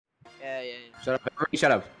Yeah. Shut up, everybody,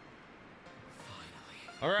 shut up.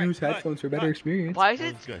 Alright. Use headphones for better experience. Why is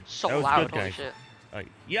it so loud? Good, Holy guys. shit.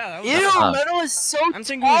 Yeah, that was Ew, good. metal is so I'm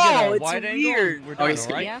thinking we get tall. a It's wide angle. weird. We're done, Okay,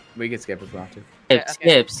 skip. alright? We can skip if we want to.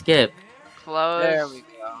 Skip. Close. There we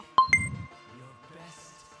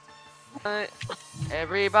go.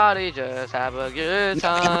 Everybody just have a good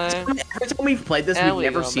time. Every time we've played this, And we've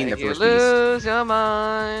never we'll seen the make you first piece. lose your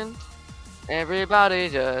mind. Everybody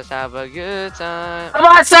just have a good time. Come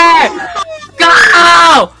on, sir!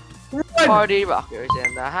 Go! Party rockers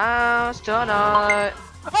in the house tonight.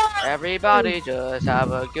 Everybody just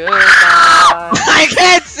have a good time. I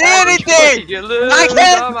can't see anything! You lose I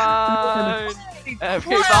can't- your mind.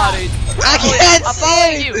 Everybody. I can't I'm see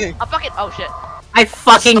following anything! you. I'm fucking. Oh shit. I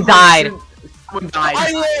fucking died. Someone died.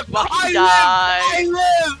 I live! Fucking I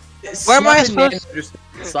live! Where am I supposed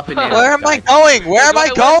to? Where am I going? Where am I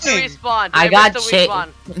going? I got shit.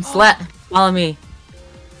 Follow me.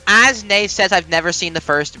 As Nate says, I've never seen the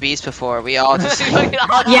first beast before. We all just...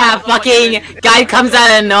 Yeah, fucking guy comes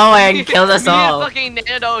out of nowhere and kills us all. Fucking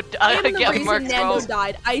Nando. I'm the reason Nando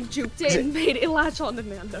died. I juked it and made it latch on to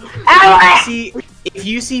Nando. If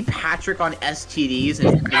you see Patrick on STDs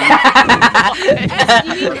and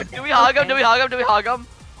Do we hug him? Do we hug him?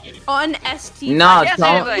 On ST. No, Yes,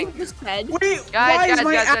 don't. anything. Wait, Guys, why is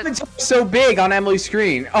my avatar so big on Emily's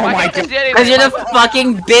screen? Oh my god. Because you're the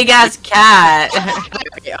fucking big ass cat.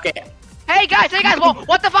 Okay. Hey guys, whoa,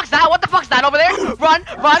 what the fuck's that? What the fuck's that over there? Run!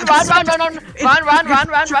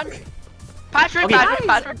 Patrick.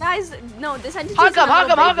 Guys, no, this entity. Hug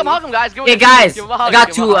him, guys. Hey guys, I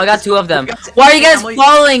got two of them. Why are you guys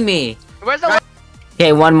following me? Where's the?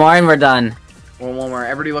 Okay, one more and we're done. One more.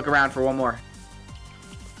 Everybody look around for one more.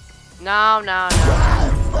 No.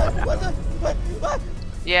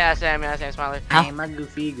 Yeah, Sam, Smiley. I'm a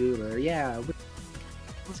goofy goober, yeah.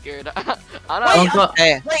 I'm scared. I don't know.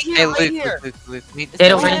 Hey, Right here, hey, right here. Luke. Hey,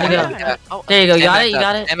 don't forget to go. Oh, There you go. You got it. You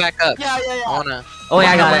got it. Stand back up. Yeah. I wanna... Oh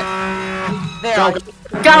yeah, I got There. it.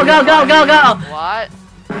 Go. What?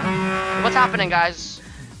 What's happening, guys?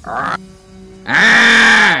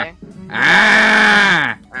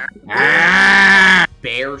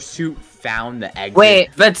 Bear suit found the egg. Wait,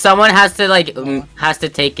 but someone has to like has to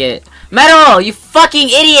take it. Metal, you fucking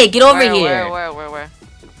idiot! Get over here. Where?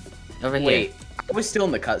 Over here. Wait, I was still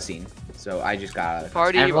in the cutscene, so I just got out of it.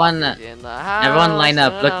 Party Everyone in the house. Everyone line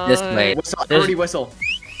up. Look this way. Whistle, everybody whistle.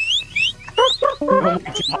 Oh my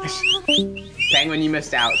gosh. Penguin, you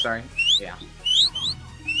missed out, sorry. Yeah.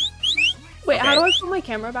 Wait, how do I put my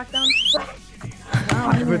camera back down?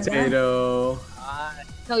 Potato.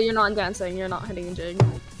 No, you're not dancing. You're not hitting a jig.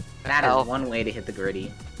 That is one way to hit the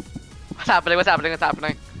gritty. What's happening?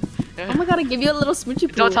 Oh my god, I give you a little smoochy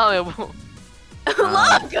poo. Don't tell me. Look,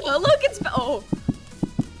 it's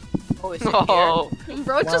Oh, is it No.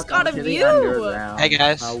 bro just got a view. Hey,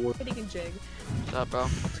 guys. Hitting a jig. What's up, bro?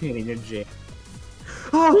 Hitting a jig.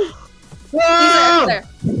 He's there.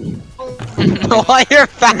 Why you're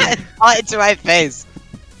fat? Into my face.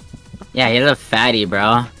 Yeah, you're the fatty,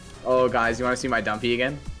 bro. Oh, guys, you want to see my dumpy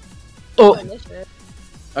again? Oh,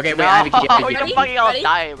 Okay, wait, I have to keep You're Ready? fucking all Ready?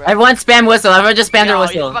 die, bro. everyone spam whistle. Everyone just spam their Yo,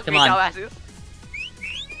 whistle. you fucking Come on. dumbasses.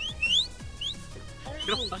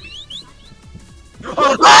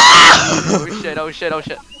 Oh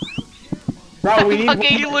shit. Bro, we need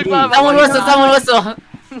Fucking you look Someone whistle.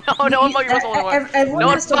 No one fucking whistle anymore. No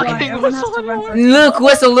one fucking whistle anymore. Luke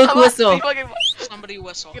whistle. Somebody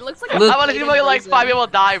whistle. It looks like Look. I wanna see fucking like 5 people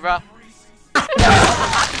die, bro.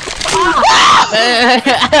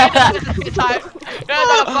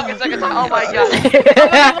 Second time. Oh my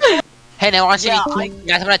god. Hey, now I want to see Yeah,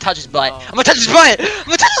 guys, I'm gonna touch his butt. I'm gonna touch his butt!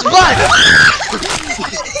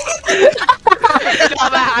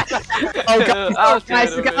 Oh,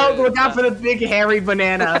 guys, look out for the big hairy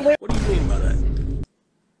banana. What do you mean by that?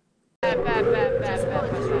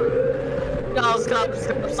 Stop.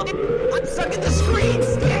 I'm stuck in the screen.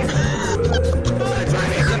 Try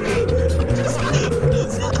to hurt me.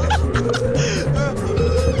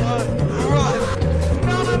 Run.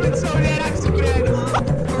 No, I'm so dead. I'm so dead.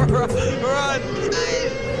 Run. Good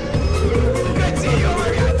to see you. Oh my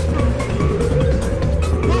god.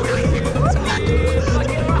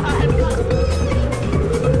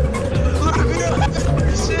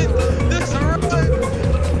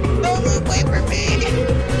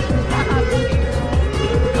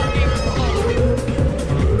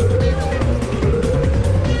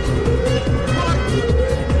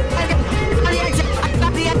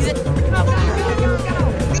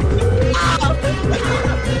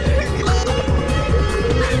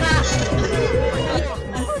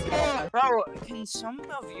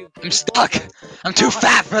 I'm stuck. I'm too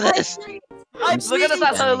fat for this. Look at this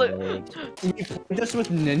asshole. Look. We played this with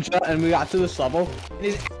Ninja and we got to this level.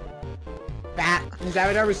 And his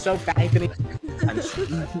avatar was so fat he couldn't.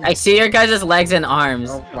 I see your guys' legs and arms.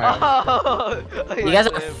 Oh my God. Oh, You guys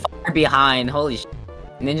are far behind. Holy sh!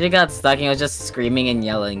 Ninja got stuck and was just screaming and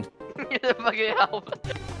yelling. You're fucking help.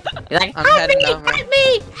 He's like, I'm heading over. help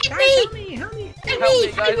me! Help me! Help me,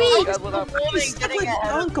 guys. Oh, guys, what up?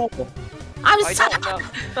 Uncle. I'm I stuck!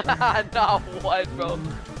 don't know. No, what, bro?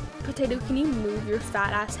 Potato, can you move your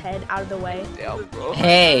fat ass head out of the way? Damn, bro.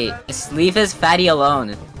 Hey, just leave his fatty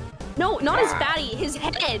alone. No, not his fatty, his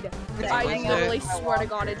head. I literally swear to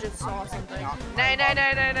God, I just saw something. No.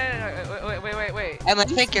 Wait. Emma, I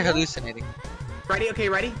think you're hallucinating. Ready? Okay,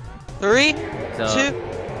 ready? 3, So, 2.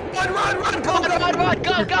 Run!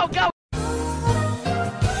 Go!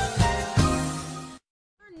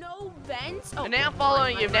 There are no vents. Oh, Nay, I'm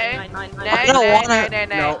following you, Nay. Mine. Nay.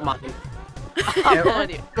 No, mine. I'm following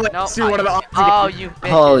you. No, Let's do one of the odds oh, again. you bitch.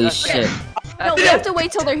 holy shit. No, we have to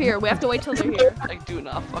wait till they're here. We have to wait till they're here. I do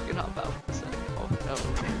not fucking hop out for a second. Oh, no.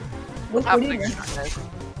 What I'm do you like,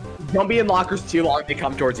 Don't be in lockers too long. They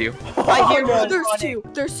come towards you. I hear Oh, one.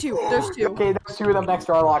 there's two. Okay, there's two of them next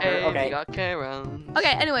to our locker. Hey, we Okay. got Karen.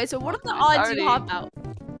 Okay, anyway, so what are the odds you hop out?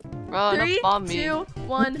 Run 3, up on me. 2,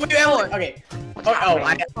 1, Wait, 4. okay. Oh,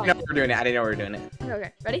 I didn't know we were doing it. I didn't know we were doing it.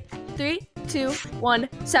 Okay, ready? 3, 2, 1,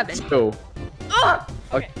 7. Oh. Ah!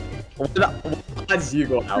 Okay. What odds you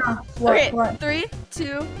go out? Okay, What? 3,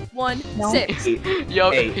 2, 1, No. 6. Yo,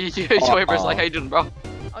 Hey. Joyver's like, how you doing, bro?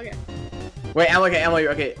 Okay. Wait, Emily,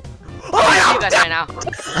 okay. I see that right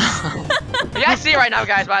now. You guys see it right now,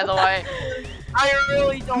 guys, by the way. I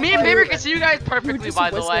really don't. Me and Baber can see you guys You perfectly, just by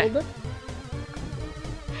the way. whistled.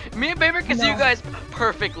 Me and Baber can see you No. guys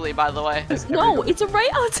perfectly, by the way. No, it's a right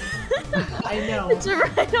outside. I know. It's a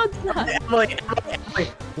right outside. Emily,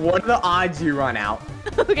 what are the odds you run out?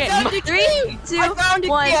 Okay, Found a 3, 2, I found a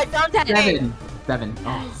 1, key. I found a 10. key. 7.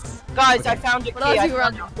 Yes. Guys, I found a key. What else I you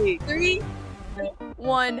found run? a key. 3,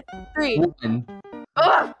 1, 3. 1.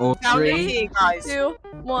 Ugh. Found a key, guys. 2,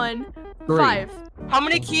 1, 3. 5. How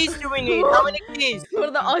many keys do we need? How many keys? What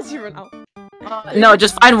are the odds you run out? No,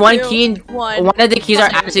 just find one 2, key and 1. one of the keys are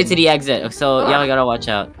actually to the exit. So, yeah, we gotta watch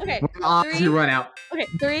out. Okay. What odds 3, you run out? Okay,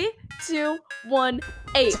 3, 2, 1,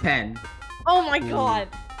 8. 10. Oh my God.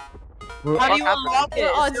 How do you unlock What are the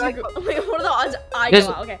it? odds Is there you like go? Wait, what are the odds I Just-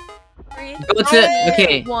 go out? Okay. 3, Go to,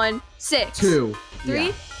 okay. 1, 6. 2.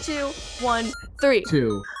 3, 2, 1, 3.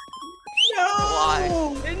 2.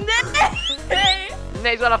 Why? Nay!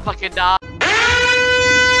 Nay's gonna fucking die.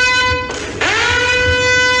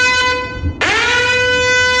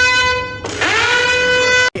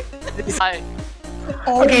 Hi.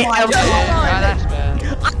 Okay, my Emily. Yeah, that's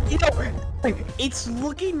bad. You know, it's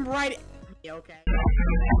looking right at me, okay?